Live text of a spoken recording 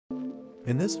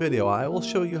In this video I will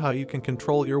show you how you can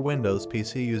control your Windows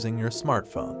PC using your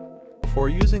smartphone. Before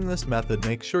using this method,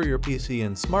 make sure your PC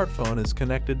and smartphone is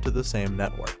connected to the same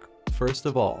network. First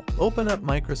of all, open up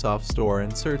Microsoft Store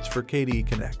and search for KDE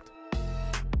Connect.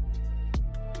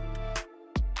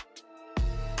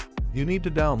 You need to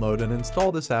download and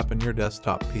install this app in your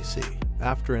desktop PC.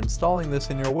 After installing this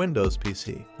in your Windows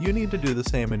PC, you need to do the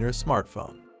same in your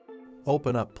smartphone.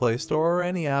 Open up Play Store or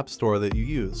any app store that you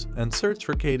use and search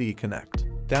for KDE Connect.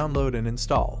 Download and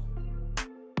install.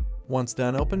 Once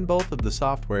done, open both of the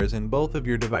softwares in both of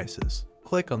your devices.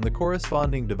 Click on the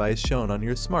corresponding device shown on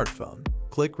your smartphone.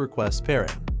 Click Request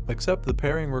Pairing. Accept the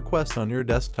pairing request on your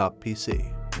desktop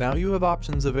PC. Now you have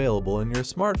options available in your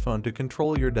smartphone to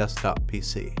control your desktop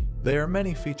PC. There are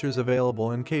many features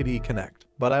available in KDE Connect,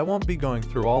 but I won't be going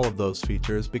through all of those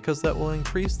features because that will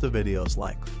increase the video's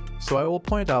length. So I will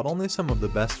point out only some of the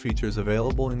best features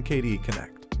available in KDE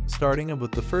Connect. Starting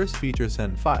with the first feature,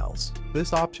 Send Files.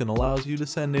 This option allows you to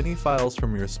send any files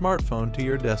from your smartphone to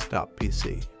your desktop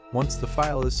PC. Once the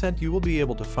file is sent, you will be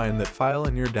able to find that file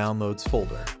in your Downloads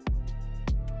folder.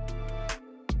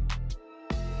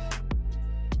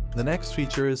 The next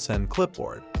feature is Send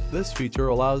Clipboard. This feature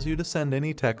allows you to send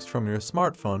any text from your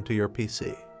smartphone to your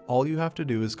PC. All you have to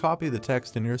do is copy the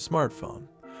text in your smartphone,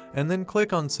 and then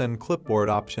click on Send Clipboard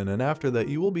option, and after that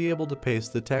you will be able to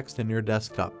paste the text in your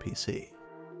desktop PC.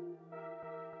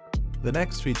 The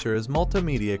next feature is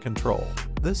Multimedia Control.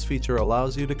 This feature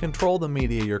allows you to control the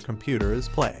media your computer is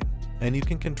playing, and you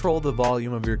can control the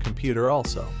volume of your computer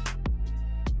also.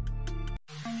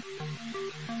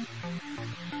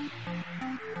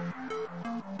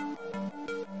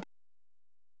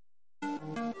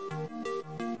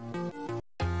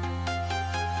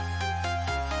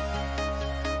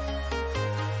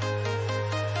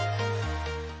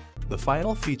 The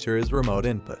final feature is Remote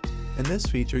Input. In this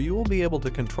feature, you will be able to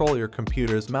control your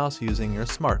computer's mouse using your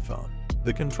smartphone.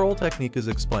 The control technique is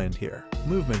explained here.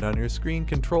 Movement on your screen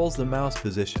controls the mouse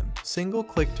position. Single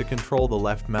click to control the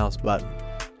left mouse button.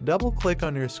 Double click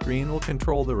on your screen will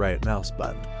control the right mouse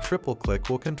button. Triple click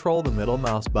will control the middle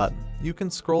mouse button. You can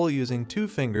scroll using 2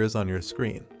 fingers on your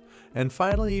screen. And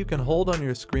finally, you can hold on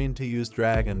your screen to use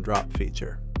drag and drop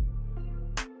feature.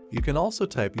 You can also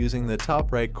type using the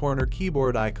top right corner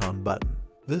keyboard icon button.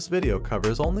 This video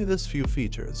covers only this few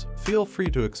features. Feel free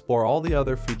to explore all the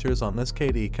other features on this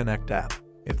KDE Connect app.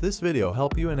 If this video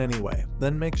helped you in any way,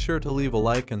 then make sure to leave a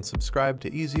like and subscribe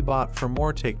to EasyBot for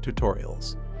more tech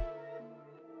tutorials.